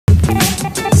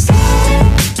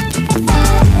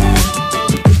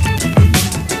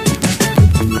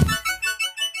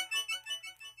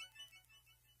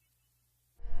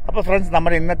അപ്പോൾ ഫ്രണ്ട്സ്,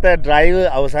 നമ്മുടെ ഇന്നത്തെ ഡ്രൈവ്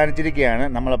അവസാനിച്ചിരിക്കുകയാണ്.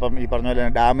 നമ്മളപ്പം ഈ പറഞ്ഞ പോലെ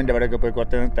ഡാമിൻ്റെ അവിടെയൊക്കെ പോയി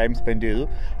കുറച്ച് ടൈം സ്പെൻഡ് ചെയ്തു.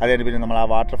 അതുകഴിഞ്ഞ് പിന്നെ നമ്മൾ ആ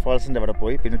വാട്ടർഫാൾസിൻ്റെ അവിടെ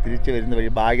പോയി. പിന്നെ തിരിച്ച് വരുന്ന വഴി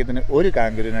ഭാഗ്യത്തിന് ഒരു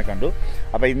കാങ്കരൂരിനെ കണ്ടു.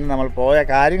 അപ്പോൾ ഇന്ന് നമ്മൾ പോയ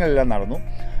കാര്യങ്ങളെല്ലാം നടന്നു.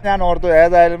 ഞാൻ ഓർത്തു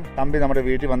ഏതായാലും തമ്പി നമ്മുടെ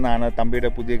വീട്ടിൽ വന്നാണ്, തമ്പിയുടെ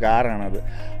പുതിയ കാറാണത്.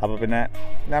 അപ്പോൾ പിന്നെ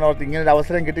ഞാൻ ഓർത്ത് ഇങ്ങനൊരു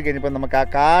അവസരം കിട്ടിക്കഴിഞ്ഞപ്പോൾ നമുക്ക് ആ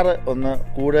കാറ് ഒന്ന്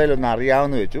കൂടുതലൊന്ന്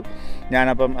അറിയാമെന്ന് വെച്ചു.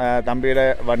 ഞാനപ്പം തമ്പിയുടെ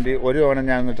വണ്ടി ഒരു തവണ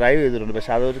ഞാനൊന്ന് ഡ്രൈവ് ചെയ്തിട്ടുണ്ട്,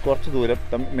 പക്ഷേ അതൊരു കുറച്ച്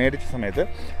ദൂരം മേടിച്ച സമയത്ത്.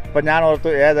 അപ്പം ഞാൻ ഓർത്തു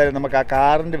ഏതായാലും നമുക്ക് ആ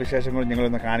കാറിൻ്റെ വിശേഷങ്ങൾ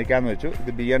നിങ്ങളൊന്ന് കാണിക്കാമെന്ന് വെച്ചു.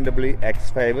 ഇത് BMW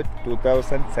X5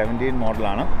 2017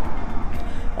 മോഡലാണ്.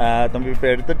 തമ്പി ഇപ്പോൾ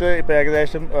എടുത്തിട്ട് ഇപ്പോൾ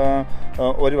ഏകദേശം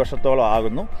ഒരു വർഷത്തോളം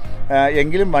ആകുന്നു.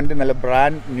 എങ്കിലും വണ്ടി നല്ല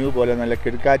ബ്രാൻഡ് ന്യൂ പോലെ നല്ല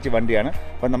കിടക്കാച്ചി വണ്ടിയാണ്.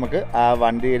 അപ്പം നമുക്ക് ആ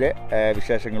വണ്ടിയുടെ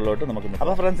വിശേഷങ്ങളിലോട്ട് നമുക്ക്.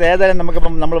 അപ്പോൾ ഫ്രണ്ട്സ്, ഏതായാലും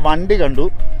നമുക്കിപ്പം നമ്മൾ വണ്ടി കണ്ടു.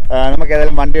 നമുക്ക്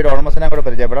ഏതായാലും വണ്ടിയുടെ ഉടമസ്ഥനെ കൂടെ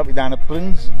പരിചയപ്പെടാം. ഇതാണ്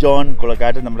പ്രിൻസ് ജോൺ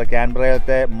കുളക്കാട്ട്, നമ്മുടെ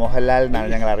ക്യാൻബറയിലത്തെ മോഹൻലാൽ എന്നാണ്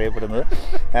ഞങ്ങൾ അറിയപ്പെടുന്നത്.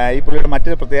 ഈ പുള്ളിയുടെ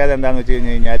മറ്റൊരു പ്രത്യേകത എന്താണെന്ന് വെച്ച്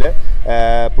കഴിഞ്ഞ് കഴിഞ്ഞാൽ,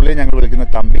 പുള്ളിയെ ഞങ്ങൾ വിളിക്കുന്ന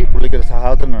തമ്പി. പുള്ളിക്കൊരു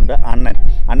സഹോദരനുണ്ട്,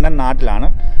 അണ്ണൻ നാട്ടിലാണ്.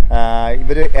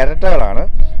 ഇവർ ഇരട്ടകളാണ്.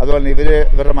 അതുപോലെ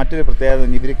ഇവരുടെ മറ്റൊരു പ്രത്യേകത,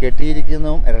 ഇവർ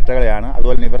കെട്ടിയിരിക്കുന്നതും ഇരട്ടകളെയാണ്.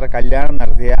 അതുപോലെ തന്നെ ഇവരുടെ കല്യാണം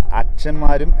നടത്തിയ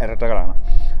അച്ഛന്മാരും ഇരട്ടകളാണ്.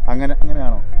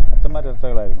 അങ്ങനെയാണോ? അച്ഛന്മാർ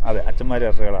ഇരട്ടകളായിരുന്നു. അതെ, അച്ഛന്മാർ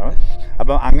ഇരട്ടകളാണ്.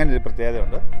 അപ്പം അങ്ങനെ ഒരു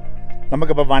പ്രത്യേകതയുണ്ട്.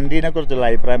 നമുക്കിപ്പോൾ വണ്ടീനെക്കുറിച്ചുള്ള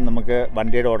അഭിപ്രായം നമുക്ക്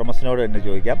വണ്ടിയുടെ ഉടമസ്ഥനോട് തന്നെ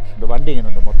ചോദിക്കാം. വണ്ടി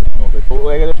എങ്ങനെയുണ്ട് മൊത്തത്തിൽ നോക്കുക? ഇപ്പോൾ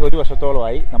ഏകദേശം ഒരു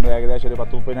വർഷത്തോളമായി നമ്മൾ ഏകദേശം ഒരു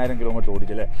 10-30,000 കിലോമീറ്റർ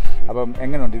ഓടിച്ചല്ലേ? അപ്പം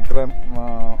എങ്ങനെയുണ്ട് ഇത്രയും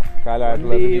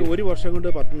കാലമായിട്ടുള്ള? ഒരു വർഷം കൊണ്ട്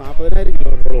 40,000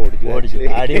 കിലോമീറ്റർ ഓടിച്ചു.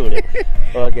 അടിപൊളി.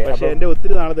 ഓക്കെ. പക്ഷേ എൻ്റെ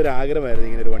ഒത്തിരി നാളത്തെ ഒരു ആഗ്രഹമായിരുന്നു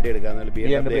ഇങ്ങനെ ഒരു വണ്ടി എടുക്കാന്ന്.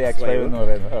 BMW X5 എന്ന്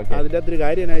പറയുന്നത്. അതിൻ്റെ അകത്തൊരു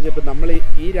കാര്യം എന്നാ വെച്ചാൽ, നമ്മൾ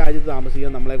ഈ രാജ്യത്ത്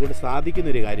താമസിക്കാൻ നമ്മളെ കൊണ്ട്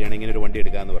സാധിക്കുന്ന ഒരു കാര്യമാണ് ഇങ്ങനെ ഒരു വണ്ടി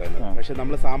എടുക്കുക എന്ന് പറയുന്നത്. പക്ഷേ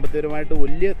നമ്മൾ സാമ്പത്തികമായിട്ട്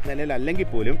വലിയ നിലയിലല്ലെങ്കിൽ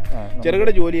പോലും ചെറുകിട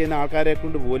ജോലി ചെയ്യുന്ന ആൾക്കാരെ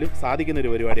കൊണ്ട് പോലും സാധിക്കുന്ന ഒരു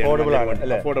പരിപാടിയാണ്.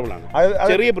 അഫോർഡബിൾ ആണ്.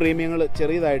 ചെറിയ പ്രീമിയങ്ങൾ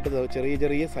ചെറിയതായിട്ട്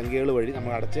ചെറിയ സംഖ്യകൾ വഴി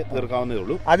നമ്മൾ അടച്ച് തീർക്കാവുന്നതേ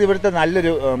ഉള്ളൂ. അത് ഇവിടുത്തെ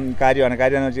നല്ലൊരു കാര്യമാണ്.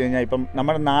 കാര്യം എന്ന് വെച്ച് കഴിഞ്ഞാൽ, ഇപ്പം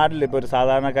നമ്മുടെ നാട്ടിൽ ഇപ്പോൾ ഒരു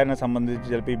സാധാരണക്കാരനെ സംബന്ധിച്ച്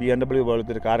ചിലപ്പോൾ ഈ BMW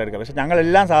പോലത്തെ ഒരു കാർ എടുക്കാം. പക്ഷേ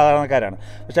ഞങ്ങളെല്ലാം സാധാരണക്കാരാണ്.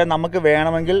 പക്ഷേ നമുക്ക്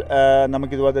വേണമെങ്കിൽ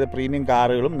നമുക്ക് ഇതുപോലത്തെ പ്രീമിയം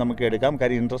കാറുകളും നമുക്ക് എടുക്കാം.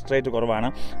 കാര്യം ഇൻട്രസ്റ്റ് റേറ്റ് കുറവാണ്.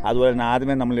 അതുപോലെ തന്നെ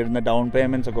ആദ്യമേ നമ്മളിടുന്ന ഡൗൺ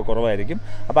പേയ്മെൻറ്റ്സ് ഒക്കെ കുറവായിരിക്കും.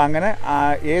 അപ്പോൾ അങ്ങനെ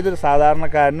ഏതൊരു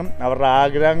സാധാരണക്കാരനും അവരുടെ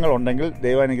ആഗ്രഹങ്ങളുണ്ടെങ്കിൽ,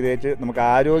 ദൈവം അനുഗ്രഹിച്ച് നമുക്ക്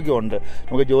ആരോഗ്യമുണ്ട്,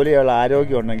 നമുക്ക് ജോലി ചെയ്യാനുള്ള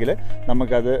ആരോഗ്യം ഉണ്ടെങ്കിൽ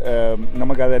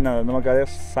നമുക്കത്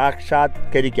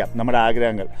സാക്ഷാത്കരിക്കാം നമ്മുടെ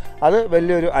ആഗ്രഹങ്ങൾ. അത്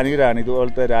വലിയൊരു അനുഗ്രഹമാണ്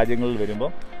ഇതുപോലത്തെ രാജ്യങ്ങളിൽ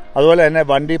വരുമ്പോൾ. അതുപോലെ തന്നെ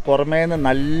വണ്ടി പുറമേ നിന്ന്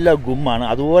നല്ല ഗുമ്മാണ്.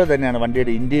 അതുപോലെ തന്നെയാണ്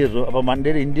വണ്ടിയുടെ ഇൻറ്റീരിയറും. അപ്പം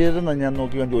വണ്ടിയുടെ ഇൻറ്റീരിയറിൽ നിന്ന് ഞാൻ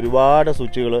നോക്കിക്കൊണ്ട് ഒരുപാട്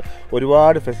സ്വിച്ചുകൾ,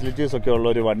 ഒരുപാട് ഫെസിലിറ്റീസ് ഒക്കെ ഉള്ള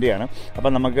ഒരു വണ്ടിയാണ്.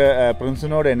 അപ്പം നമുക്ക്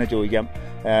പ്രിൻസിനോട് തന്നെ ചോദിക്കാം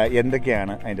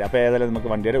എന്തൊക്കെയാണ് അതിൻ്റെ. അപ്പോൾ ഏതായാലും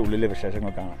നമുക്ക് വണ്ടിയുടെ ഉള്ളിലെ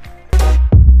വിശേഷങ്ങൾ കാണാം.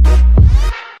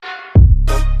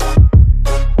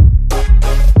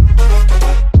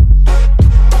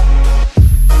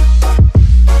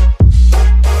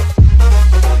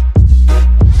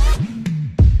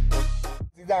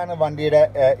 ഇതാണ് വണ്ടിയുടെ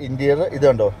ഇൻറ്റീരിയർ.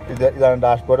 ഇതുണ്ടോ, ഇതാണ്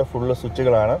ഡാഷ്ബോർഡ്. ഫുള്ള്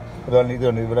സ്വിച്ചുകളാണ്. അതുപോലെ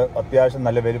ഇതുണ്ട്, ഇവിടെ അത്യാവശ്യം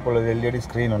നല്ല വലിപ്പമുള്ള LED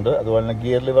സ്ക്രീനുണ്ട്. അതുപോലെ തന്നെ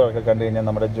ഗിയർ ലിവറൊക്കെ കണ്ടു കഴിഞ്ഞാൽ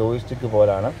നമ്മുടെ ജോയിസ്റ്റിക്ക്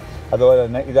പോലാണ്. അതുപോലെ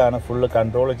തന്നെ ഇതാണ് ഫുള്ള്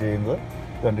കൺട്രോൾ ചെയ്യുന്നത്.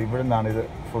 ഇതുണ്ട്, ഇവിടെ നിന്നാണ് ഇത്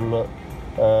ഫുള്ള്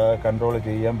കൺട്രോൾ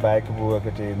ചെയ്യാം, ബാക്ക്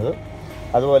പോവുകയൊക്കെ ചെയ്യുന്നത്.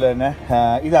 അതുപോലെ തന്നെ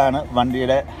ഇതാണ്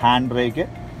വണ്ടിയുടെ ഹാൻഡ് ബ്രേക്ക്.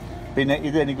 പിന്നെ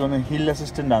ഇത് എനിക്കൊന്ന് ഹിൽ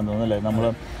അസിസ്റ്റൻ്റ് ആണെന്ന് തോന്നുന്നു അല്ലേ? നമ്മൾ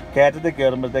കയറ്റത്തിൽ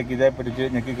കയറുമ്പോഴത്തേക്ക് ഇതേ പിടിച്ച്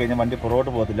ഞെക്കിക്കഴിഞ്ഞാൽ വണ്ടി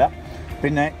പുറകോട്ട് പോകത്തില്ല.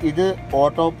 പിന്നെ ഇത്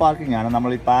ഓട്ടോ പാർക്കിംഗ് ആണ്.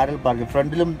 നമ്മൾ ഈ പാരൽ പാർക്കിംഗ്,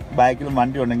 ഫ്രണ്ടിലും ബാക്കിലും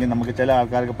വണ്ടി ഉണ്ടെങ്കിൽ നമുക്ക് ചില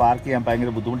ആൾക്കാർക്ക് പാർക്ക് ചെയ്യാൻ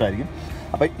ഭയങ്കര ബുദ്ധിമുട്ടായിരിക്കും.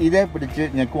 അപ്പോൾ ഇതേ പിടിച്ച്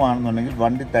ഞെക്കുവാണെന്നുണ്ടെങ്കിൽ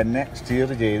വണ്ടി തന്നെ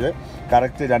സ്റ്റിയർ ചെയ്ത്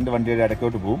കറക്റ്റ് രണ്ട് വണ്ടിയുടെ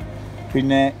ഇടയ്ക്കോട്ട് പോകും.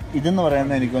 പിന്നെ ഇതെന്ന്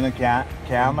പറയുന്നത് എനിക്കൊന്ന്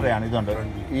ക്യാമറയാണ്. ഇതുണ്ട്,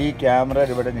 ഈ ക്യാമറ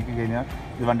ഇവിടെ ഞെക്കിക്കഴിഞ്ഞാൽ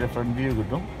ഇത് വണ്ടിയുടെ ഫ്രണ്ട് വ്യൂ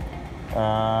കിട്ടും.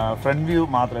 ഫ്രണ്ട് വ്യൂ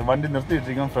മാത്രമേ, വണ്ടി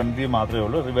നിർത്തിയിട്ടിരിക്കുമ്പോൾ ഫ്രണ്ട് വ്യൂ മാത്രമേ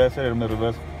ഉള്ളൂ. റിവേഴ്സ് വരുമ്പോൾ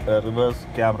റിവേഴ്സ്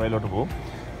ക്യാമറയിലോട്ട് പോകും.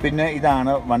 പിന്നെ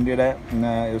ഇതാണ് വണ്ടിയുടെ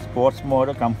സ്പോർട്സ്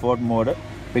മോഡ്, കംഫോർട്ട് മോഡ്.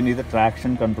 പിന്നെ ഇത്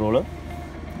ട്രാക്ഷൻ കൺട്രോള്.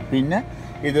 പിന്നെ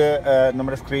ഇത്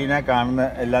നമ്മുടെ സ്ക്രീനിൽ കാണുന്ന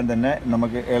എല്ലാം തന്നെ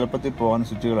നമുക്ക് എളുപ്പത്തിൽ പോകുന്ന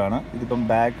സ്വിച്ചുകളാണ്. ഇതിപ്പം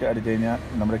ബാക്ക് അടിച്ച് കഴിഞ്ഞാൽ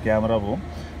നമ്മുടെ ക്യാമറ പോകും.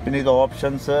 പിന്നെ ഇത്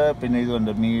ഓപ്ഷൻസ്, പിന്നെ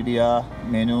ഇതുണ്ട് media,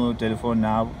 menu, telephone,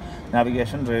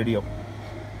 navigation, radio.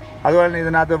 അതുപോലെ തന്നെ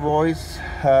ഇതിനകത്ത് വോയിസ്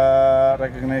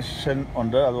റെക്കഗ്നേഷൻ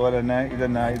ഉണ്ട്. അതുപോലെ തന്നെ ഇത്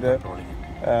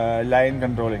ലൈൻ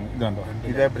കൺട്രോളിങ്. ഇതുണ്ടോ,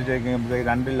 ഇതേ പിടിച്ചേക്കുമ്പോഴത്തേക്ക്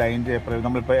രണ്ട് ലൈൻ്റെ എപ്പോഴും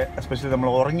നമ്മളിപ്പോൾ എസ്പെഷ്യലി നമ്മൾ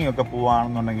ഉറങ്ങിയൊക്കെ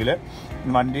പോവുകയാണെന്നുണ്ടെങ്കിൽ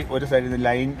വണ്ടി ഒരു സൈഡിൽ നിന്ന്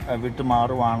ലൈൻ വിട്ട്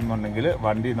മാറുകയാണെന്നുണ്ടെങ്കിൽ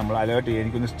വണ്ടി നമ്മൾ അലേർട്ട് ചെയ്യും.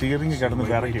 എനിക്കൊന്ന് സ്റ്റിയറിംഗ് കിടന്ന്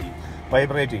വിറയ്ക്കും,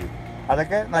 വൈബ്രേറ്റ് ചെയ്യും.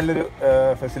 അതൊക്കെ നല്ലൊരു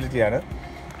ഫെസിലിറ്റിയാണ്.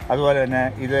 അതുപോലെ തന്നെ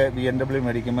ഇത് BMW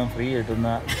മേടിക്കുമ്പം ഫ്രീ കിട്ടുന്ന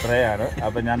സ്പ്രേ ആണ്.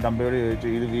 അപ്പോൾ ഞാൻ തമ്പിയോട് ചോദിച്ചു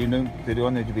ഇത് വീണ്ടും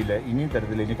തരുമോയെന്ന് ചോദിച്ചിട്ടില്ല. ഇനിയും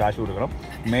തരത്തില്ല, ഇനി കാശ് കൊടുക്കണം.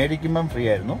 മേടിക്കുമ്പം ഫ്രീ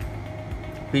ആയിരുന്നു.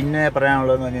 പിന്നെ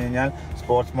പറയാനുള്ളതെന്ന് പറഞ്ഞു കഴിഞ്ഞാൽ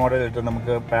സ്പോർട്സ് മോഡൽ ഇട്ട്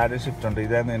നമുക്ക് പാഡൽ ഷിഫ്റ്റ് ഉണ്ട്,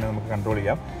 ഇതായിരുന്നു തന്നെ നമുക്ക് കൺട്രോൾ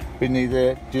ചെയ്യാം. പിന്നെ ഇത്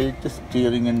ടിൽറ്റ്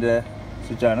സ്റ്റിയറിങ്ങിൻ്റെ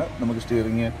സ്വിച്ചാണ്. നമുക്ക്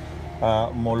സ്റ്റിയറിങ്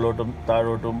മുകളിലോട്ടും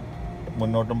താഴോട്ടും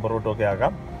മുന്നോട്ടും പുറകോട്ടും ഒക്കെ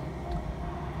ആക്കാം.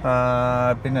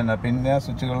 പിന്നെ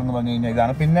സ്വിച്ചുകൾ എന്ന് പറഞ്ഞു കഴിഞ്ഞാൽ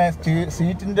ഇതാണ്. പിന്നെ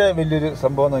സീറ്റിൻ്റെ വലിയൊരു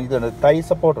സംഭവം ഇതാണ്, തൈ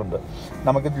സപ്പോർട്ടുണ്ട്.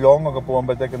 നമുക്ക് ലോങ് ഒക്കെ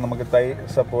പോകുമ്പോഴത്തേക്കും നമുക്ക് തൈ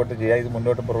സപ്പോർട്ട് ചെയ്യാം. ഇത്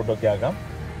മുന്നോട്ടും പുറകോട്ടും ഒക്കെ ആക്കാം.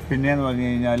 പിന്നെയെന്ന് പറഞ്ഞു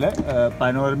കഴിഞ്ഞാൽ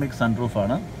പനോരമിക്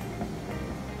സൺറൂഫാണ്.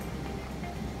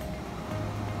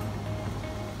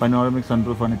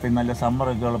 ഇപ്പം നല്ല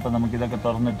സമ്മറൊക്കെ ഉള്ളപ്പോൾ നമുക്കിതൊക്കെ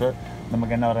തുറന്നിട്ട്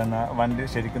നമുക്ക് എന്നാ പറയുന്ന വണ്ടി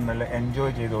ശരിക്കും നല്ല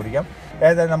എൻജോയ് ചെയ്ത് ഓടിക്കാം.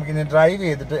 ഏതായാലും നമുക്കിനി ഡ്രൈവ്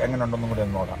ചെയ്തിട്ട് എങ്ങനെ ഉണ്ടെന്നും കൂടി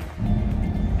ഒന്ന് നോക്കാം.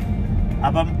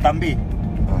 അപ്പം തമ്പി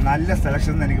നല്ല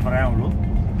സെലക്ഷൻ എന്ന് എനിക്ക് പറയാനുള്ളൂ.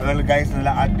 അതുപോലെ ഗൈസ്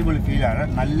നല്ല അടിപൊളി ഫീലാണ്,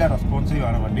 നല്ല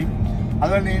റെസ്പോൺസീവാണ് വണ്ടി.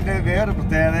 അതുപോലെ ഇതിൻ്റെ വേറെ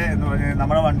പ്രത്യേകത എന്ന് പറഞ്ഞാൽ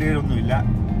നമ്മുടെ വണ്ടിയിലൊന്നുമില്ല,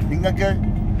 നിങ്ങൾക്ക്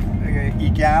ഈ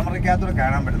ക്യാമറയ്ക്കകത്തൂടെ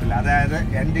കാണാൻ പറ്റത്തില്ല. അതായത്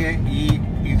എൻ്റെ ഈ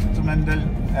ഇൻസ്ട്രുമെൻ്റൽ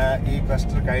ഈ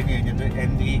ക്ലസ്റ്റർ കഴിഞ്ഞ് കഴിഞ്ഞിട്ട്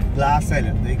എൻ്റെ ഈ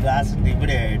ഗ്ലാസിൻ്റെ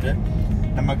ഇവിടെയായിട്ട്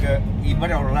നമുക്ക്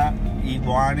ഇവിടെ ഉള്ള ഈ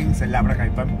വാർണിങ്സ് എല്ലാം അവിടെ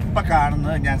ഇപ്പം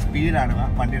കാണുന്നത് ഞാൻ സ്പീഡാണ്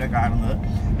വണ്ടിയുടെ കാണുന്നത്.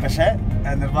 പക്ഷേ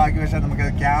നിർഭാഗ്യവശാൽ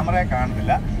നമുക്കത് ക്യാമറയെ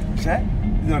കാണുന്നില്ല. പക്ഷേ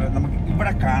ഇതുപോലെ നമുക്ക്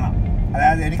ഇവിടെ കാണാം.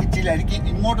 അതായത് എനിക്ക്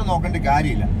ഇങ്ങോട്ട് നോക്കേണ്ട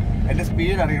കാര്യമില്ല. എൻ്റെ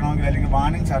സ്പീഡ് അറിയണമെങ്കിൽ അല്ലെങ്കിൽ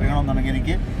വാർണിങ്സ്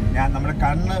അറിയണമെന്നുണ്ടെങ്കിൽ നമ്മുടെ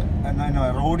കണ്ണ്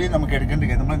റോഡിൽ നമുക്ക് എടുക്കേണ്ട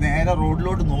കാര്യം, നമ്മൾ നേരെ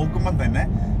റോഡിലോട്ട് നോക്കുമ്പോൾ തന്നെ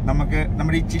നമുക്ക്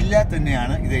നമ്മുടെ ഈ ചില്ല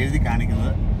തന്നെയാണ് ഇത് എഴുതി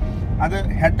കാണിക്കുന്നത്. അത്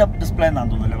ഹെഡ് അപ്പ് ഡിസ്പ്ലേ എന്നാണ്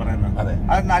തോന്നുന്നല്ലേ പറയുന്നത്.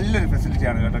 അത് നല്ലൊരു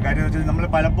ഫെസിലിറ്റിയാണ് കേട്ടോ. കാര്യം എന്ന് വെച്ചാൽ നമ്മൾ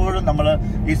പലപ്പോഴും നമ്മൾ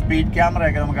ഈ സ്പീഡ്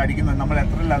ക്യാമറയൊക്കെ നമുക്ക് അടിക്കുന്നത് നമ്മൾ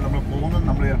എത്രയിലാണ് നമ്മൾ പോകുന്നത്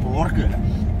നമ്മൾ ചിലപ്പോൾ ഓർക്കുകയില്ല.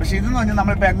 പക്ഷേ ഇതെന്ന് പറഞ്ഞാൽ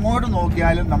നമ്മളിപ്പോൾ എങ്ങോട്ട്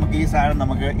നോക്കിയാലും നമുക്ക് ഈ സാധനം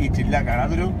നമുക്ക് ഈ ചില്ല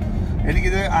കാണാം.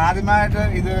 എനിക്കിത് ആദ്യമായിട്ട്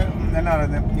ഇത് എന്നാ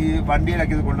പറയുന്നത് ഈ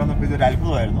വണ്ടിയിലൊക്കെ ഇത് കൊണ്ടുവന്നപ്പോൾ ഇതൊരു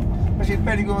അത്ഭുതമായിരുന്നു. പക്ഷേ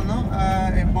ഇപ്പോൾ എനിക്ക് തോന്നുന്നു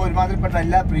ഇപ്പോൾ ഒരുമാതിരിപ്പെട്ട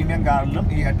എല്ലാ പ്രീമിയം കാറിലും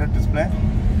ഈ ഹെഡ് അപ്പ് ഡിസ്പ്ലേ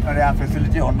ആ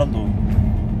ഫെസിലിറ്റി ഉണ്ടെന്ന് തോന്നുന്നു.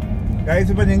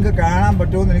 ഗൈസ് ഇപ്പോൾ നിങ്ങൾക്ക് കാണാൻ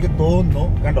പറ്റുമെന്ന് എനിക്ക് തോന്നുന്നു,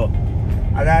 കണ്ടോ.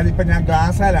 അതായത് ഇപ്പം ഞാൻ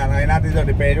ഗ്ലാസാലാണ്, അതിനകത്ത്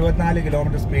ഇതുണ്ട്. ഇപ്പോൾ 74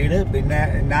 കിലോമീറ്റർ സ്പീഡ്, പിന്നെ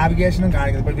നാവിഗേഷനും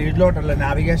കാണിക്കുന്നത്. ഇപ്പോൾ വീട്ടിലോട്ടുള്ള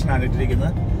നാവിഗേഷനാണ്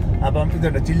ഇട്ടിരിക്കുന്നത്. അപ്പം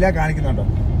ഇതുണ്ട്, ചില്ല കാണിക്കുന്നുണ്ടോ.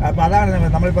 അപ്പോൾ അതാണ്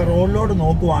നമ്മളിപ്പോൾ റോഡിലോട്ട്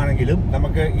നോക്കുവാണെങ്കിലും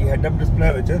നമുക്ക് ഈ ഹെഡ് അപ്പ് ഡിസ്പ്ലേ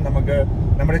വെച്ച് നമുക്ക്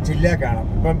നമ്മുടെ ചില്ല കാണാം.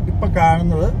 ഇപ്പം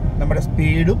കാണുന്നത് നമ്മുടെ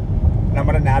സ്പീഡും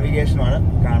നമ്മുടെ നാവിഗേഷനുമാണ്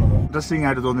കാണുന്നത്. ഇൻട്രസ്റ്റിംഗ്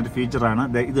ആയിട്ട് തോന്നിയൊരു ഫീച്ചറാണ്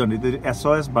ഇതുണ്ട്. ഇതൊരു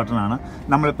SOS ബട്ടണാണ്.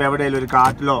 നമ്മളിപ്പോൾ എവിടെയെങ്കിലും ഒരു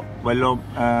കാറ്റിലോ വല്ലതും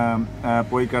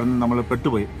പോയി കിടന്ന് നമ്മൾ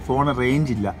പെട്ടുപോയി, ഫോണ്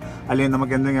റേഞ്ച് ഇല്ല, അല്ലെങ്കിൽ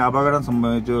നമുക്ക് എന്തെങ്കിലും അപകടം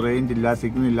സംഭവിച്ചു, റേഞ്ച് ഇല്ല,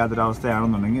 സിഗ്നൽ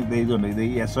ഇല്ലാത്തൊരവസ്ഥയാണെന്നുണ്ടെങ്കിൽ ഇതുണ്ട്. ഇത്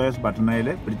ഈ SOS ബട്ടണിൽ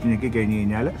പിടിച്ച് ഞെക്കി കഴിഞ്ഞ്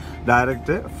കഴിഞ്ഞാൽ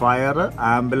ഡയറക്റ്റ് ഫയർ,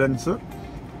 ആംബുലൻസ്,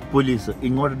 പോലീസ്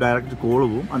ഇങ്ങോട്ട് ഡയറക്റ്റ് കോൾ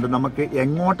പോവും. അത് നമുക്ക്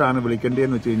എങ്ങോട്ടാണ്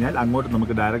വിളിക്കേണ്ടതെന്ന് വെച്ച് കഴിഞ്ഞാൽ അങ്ങോട്ട്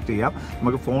നമുക്ക് ഡയറക്റ്റ് ചെയ്യാം.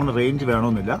 നമുക്ക് ഫോൺ റേഞ്ച്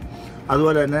വേണമെന്നില്ല.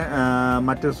 അതുപോലെ തന്നെ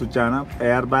മറ്റൊരു സ്വിച്ചാണ്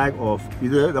എയർ ബാഗ് ഓഫ്.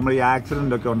 ഇത് നമ്മൾ ഈ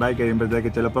ആക്സിഡൻ്റ് ഒക്കെ ഉണ്ടായി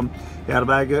കഴിയുമ്പോഴത്തേക്ക് ചിലപ്പം എയർ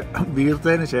ബാഗ്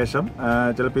വീഴ്ത്തതിന് ശേഷം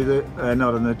ചിലപ്പോൾ ഇത് എന്നാ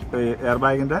പറയുന്നത് എയർ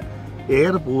ബാഗിൻ്റെ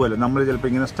എയർ പോവല്ല, നമ്മൾ ചിലപ്പോൾ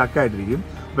ഇങ്ങനെ സ്റ്റക്കായിട്ടിരിക്കും.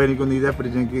 അപ്പോൾ എനിക്കൊന്ന് ഇതേ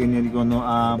പിടിച്ച് എനിക്കൊന്ന്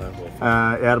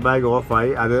എയർ ബാഗ്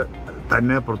ഓഫായി അത്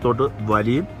തന്നെ പുറത്തോട്ട്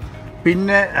വലിയും.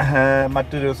 പിന്നെ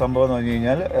മറ്റൊരു സംഭവം എന്ന് പറഞ്ഞു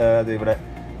കഴിഞ്ഞാൽ അത് ഇവിടെ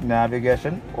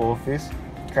നാവിഗേഷൻ, ഓഫീസ്,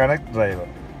 കണക്ട്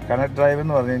ഡ്രൈവ്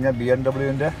എന്ന് പറഞ്ഞു കഴിഞ്ഞാൽ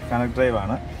BMWൻ്റെ കണക്ട്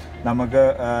ഡ്രൈവാണ്. നമുക്ക്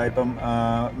ഇപ്പം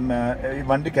ഈ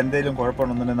വണ്ടിക്ക് എന്തെങ്കിലും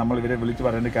കുഴപ്പമുണ്ടെന്നുണ്ടെങ്കിൽ നമ്മൾ ഇവരെ വിളിച്ച്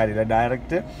പറയേണ്ട കാര്യമില്ല,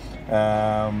 ഡയറക്റ്റ്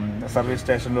സർവീസ്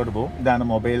സ്റ്റേഷനിലോട്ട് പോകും. ഇതാണ്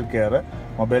മൊബൈൽ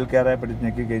കെയറെ പിടിച്ച്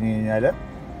ഞെക്കി കഴിഞ്ഞ് കഴിഞ്ഞാൽ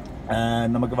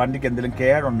നമുക്ക് വണ്ടിക്ക് എന്തെങ്കിലും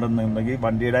കേടുണ്ടെന്നുണ്ടെങ്കിൽ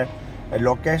വണ്ടിയുടെ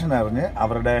ലൊക്കേഷൻ അറിഞ്ഞ്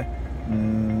അവരുടെ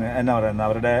എന്നാ പറയുന്നത്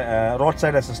അവരുടെ റോഡ്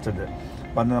സൈഡ് അസിസ്റ്റൻറ്റ്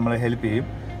വന്ന് നമ്മളെ ഹെൽപ്പ് ചെയ്യും.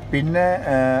 പിന്നെ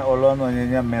ഉള്ളതെന്ന് പറഞ്ഞു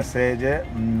കഴിഞ്ഞാൽ മെസ്സേജ്,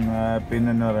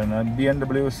 പിന്നെ എന്നാ പറയുന്നത്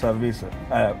BMW സർവീസ്,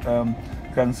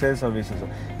 കൺസേൽ സർവീസസ്.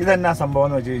 ഇതെന്നാ സംഭവം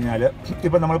എന്ന് വെച്ച് കഴിഞ്ഞാൽ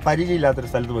ഇപ്പം നമ്മൾ പരിചയമില്ലാത്തൊരു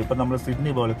സ്ഥലത്ത് പോയി, ഇപ്പം നമ്മൾ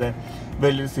സിഡ്നി പോലത്തെ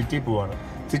വലിയൊരു സിറ്റിയിൽ പോവാണ്.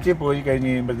 സിറ്റിയിൽ പോയി കഴിഞ്ഞ്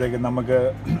കഴിയുമ്പോഴത്തേക്കും നമുക്ക്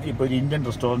ഇപ്പോൾ ഒരു ഇന്ത്യൻ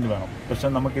റെസ്റ്റോറൻറ്റ് വേണം. പക്ഷേ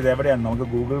നമുക്കിത് എവിടെയാണ് നമുക്ക്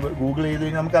ഗൂഗിൾ ചെയ്ത്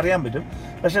കഴിഞ്ഞാൽ നമുക്ക് അറിയാൻ പറ്റും.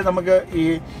 പക്ഷേ നമുക്ക്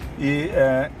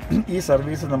ഈ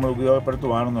സർവീസ് നമ്മൾ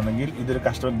ഉപയോഗപ്പെടുത്തുകയാണെന്നുണ്ടെങ്കിൽ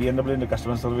ഇതൊരു BMWൻ്റെ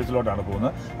കസ്റ്റമർ സർവീസിലോട്ടാണ്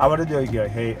പോകുന്നത്. അവിടെ ചോദിക്കുക,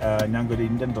 ഹേയ് ഞങ്ങൾക്കൊരു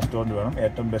ഇന്ത്യൻ റെസ്റ്റോറൻറ്റ് വേണം,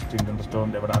 ഏറ്റവും ബെസ്റ്റ് ഇന്ത്യൻ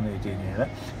റെസ്റ്റോറൻറ്റ് എവിടെയാണെന്ന് ചോദിച്ചു കഴിഞ്ഞാൽ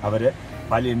അവർ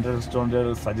പല ഇന്ത്യൻ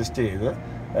റെസ്റ്റോറൻറ്റുകൾ സജസ്റ്റ് ചെയ്ത്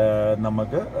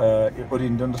നമുക്ക് ഒരു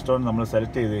ഇന്ത്യൻ റെസ്റ്റോറൻറ്റ് നമ്മൾ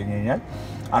സെലക്ട് ചെയ്ത് കഴിഞ്ഞ് കഴിഞ്ഞാൽ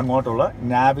അങ്ങോട്ടുള്ള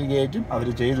നാവിഗേറ്റും അവർ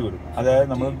ചെയ്തു കൊടുക്കും. അതായത്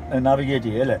നമ്മൾ നാവിഗേറ്റ്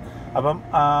ചെയ്യും അല്ലേ. അപ്പം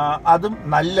അതും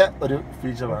നല്ല ഒരു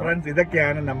ഫീച്ചറാണ്. ഫ്രണ്ട്സ്,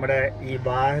 ഇതൊക്കെയാണ് നമ്മുടെ ഈ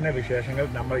വാഹന വിശേഷങ്ങൾ.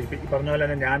 നമ്മൾ ഈ പറഞ്ഞ പോലെ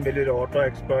തന്നെ ഞാൻ വലിയൊരു ഓട്ടോ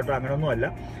എക്സ്പേർട്ടോ അങ്ങനെയൊന്നുമല്ല.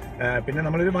 പിന്നെ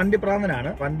നമ്മളൊരു വണ്ടി പ്രാന്തനാണ്,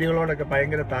 വണ്ടികളോടൊക്കെ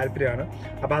ഭയങ്കര താല്പര്യമാണ്.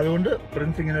 അപ്പോൾ അതുകൊണ്ട്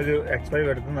പ്രിൻസ് ഇങ്ങനെ ഒരു X5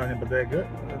 എടുത്തെന്ന് പറഞ്ഞപ്പോഴത്തേക്ക്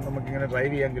നമുക്കിങ്ങനെ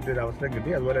ഡ്രൈവ് ചെയ്യാൻ കിട്ടിയൊരു അവസരം കിട്ടി.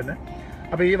 അതുപോലെ തന്നെ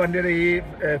അപ്പോൾ ഈ വണ്ടിയുടെ ഈ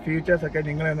ഫീച്ചേഴ്സൊക്കെ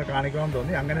നിങ്ങളെ ഒന്ന് കാണിക്കണമെന്ന്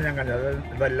തോന്നി, അങ്ങനെ ഞാൻ കാണിച്ചു.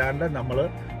 ഇതല്ലാണ്ട് നമ്മൾ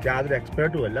യാതൊരു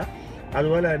എക്സ്പേർട്ടും അല്ല.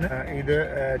 അതുപോലെ തന്നെ ഇത്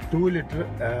 2 ലിറ്റർ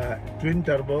ട്വിൻ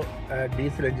ടർബോ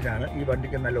ഡീസൽ എഞ്ചിനാണ്. ഈ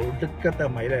വണ്ടിക്ക് നല്ല ഒടുക്കത്തെ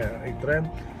മൈലേജാണ്. ഇത്രയും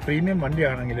പ്രീമിയം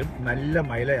വണ്ടിയാണെങ്കിലും നല്ല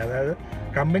മൈലേജ്. അതായത്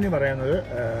കമ്പനി പറയുന്നത്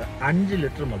 5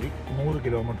 ലിറ്റർ മതി 100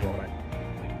 കിലോമീറ്റർ ഓടാൻ.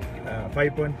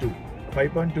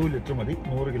 5.2 ലിറ്റർ മതി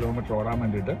 100 കിലോമീറ്റർ ഓടാൻ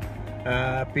വേണ്ടിയിട്ട്.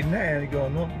 പിന്നെ എനിക്ക്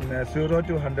തോന്നുന്നു 0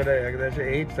 to 100 ഏകദേശം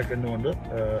 8 സെക്കൻഡ് കൊണ്ട്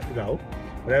ഇതാവും.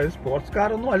 അതായത് സ്പോർട്സ്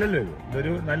കാറൊന്നും അല്ലല്ലോ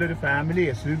ഇതൊരു നല്ലൊരു ഫാമിലി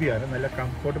SUV ആണ്, നല്ല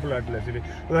കംഫർട്ടബിൾ ആയിട്ടുള്ള SUV.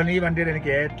 അതുപോലെ ഈ വണ്ടിയുടെ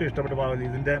എനിക്ക് ഏറ്റവും ഇഷ്ടപ്പെട്ട ഭാഗം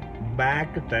ഇതിൻ്റെ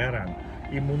ബാക്ക് ടയറാണ്.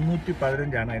 ഈ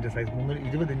 315 അതിൻ്റെ സൈസ്,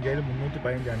 320 ഇഞ്ചായാലും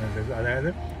 315 അതിൻ്റെ സൈസ്. അതായത്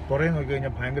പുറകെ നോക്കി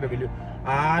കഴിഞ്ഞാൽ ഭയങ്കര വലിയ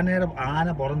ആന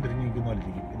പുറം തിരിഞ്ഞ് നിൽക്കുന്ന പോലെ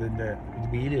ഇരിക്കും. ഇതിൻ്റെ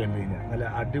വീല് കണ്ടു കഴിഞ്ഞാൽ നല്ല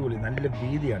അടിപൊളി, നല്ല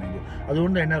വീതിയാണ് ഇത്.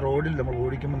 അതുകൊണ്ട് തന്നെ റോഡിൽ നമ്മൾ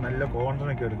ഓടിക്കുമ്പോൾ നല്ല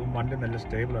കോൺഫിഡൻസ് എടുക്കും. വണ്ടി നല്ല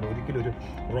സ്റ്റേബിളാണ്, ഒരിക്കലും ഒരു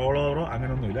റോൾ ഓവറോ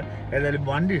അങ്ങനെയൊന്നുമില്ല. ഏതായാലും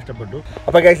വണ്ടി ഇഷ്ടപ്പെട്ടു.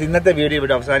 അപ്പോൾ ഗൈസ്, ഇന്നത്തെ വീഡിയോ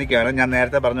ഇവിടെ അവസാനിക്കുകയാണ്. ഞാൻ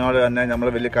നേരത്തെ പറഞ്ഞ പോലെ തന്നെ നമ്മൾ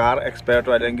വലിയ കാർ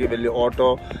എക്സ്പേർട്ടോ അല്ലെങ്കിൽ വലിയ ഓട്ടോ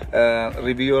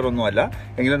റിവ്യൂവറൊന്നുമല്ല,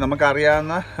 എങ്കിലും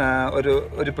നമുക്കറിയാവുന്ന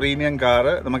ഒരു പ്രീമിയം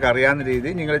കാറ് നമുക്കറിയാവുന്ന രീതി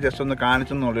നിങ്ങളെ ജസ്റ്റ് ഒന്ന്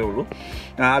കാണിച്ചെന്നുള്ളേ ഉള്ളൂ.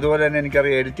 അതുപോലെ തന്നെ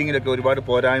എനിക്കറിയാം എഡിറ്റിങ്ങിലൊക്കെ ഒരുപാട്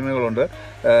പോരായ്മകളുണ്ട്.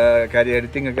 കാര്യം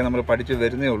എഡിറ്റിംഗ് ഒക്കെ നമ്മൾ പഠിച്ച്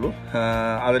വരുന്നേ ഉള്ളൂ.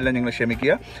 അതെല്ലാം നിങ്ങൾ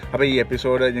ക്ഷമിക്കുക. അപ്പോൾ ഈ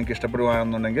എപ്പിസോഡ് നിങ്ങൾക്ക്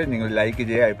ഇഷ്ടപ്പെടുകയാണെന്നുണ്ടെങ്കിൽ നിങ്ങൾ ലൈക്ക്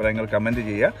ചെയ്യുക, അഭിപ്രായങ്ങൾ കമൻറ്റ്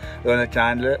ചെയ്യുക, അതുപോലെ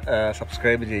ചാനൽ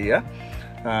സബ്സ്ക്രൈബ് ചെയ്യുക.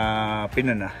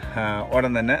 പിന്നെ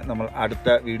ഉടൻ തന്നെ നമ്മൾ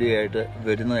അടുത്ത വീഡിയോ ആയിട്ട്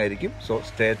വരുന്നതായിരിക്കും. So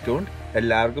stay tuned.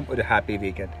 എല്ലാവർക്കും ഒരു ഹാപ്പി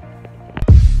വീക്കെൻഡ്.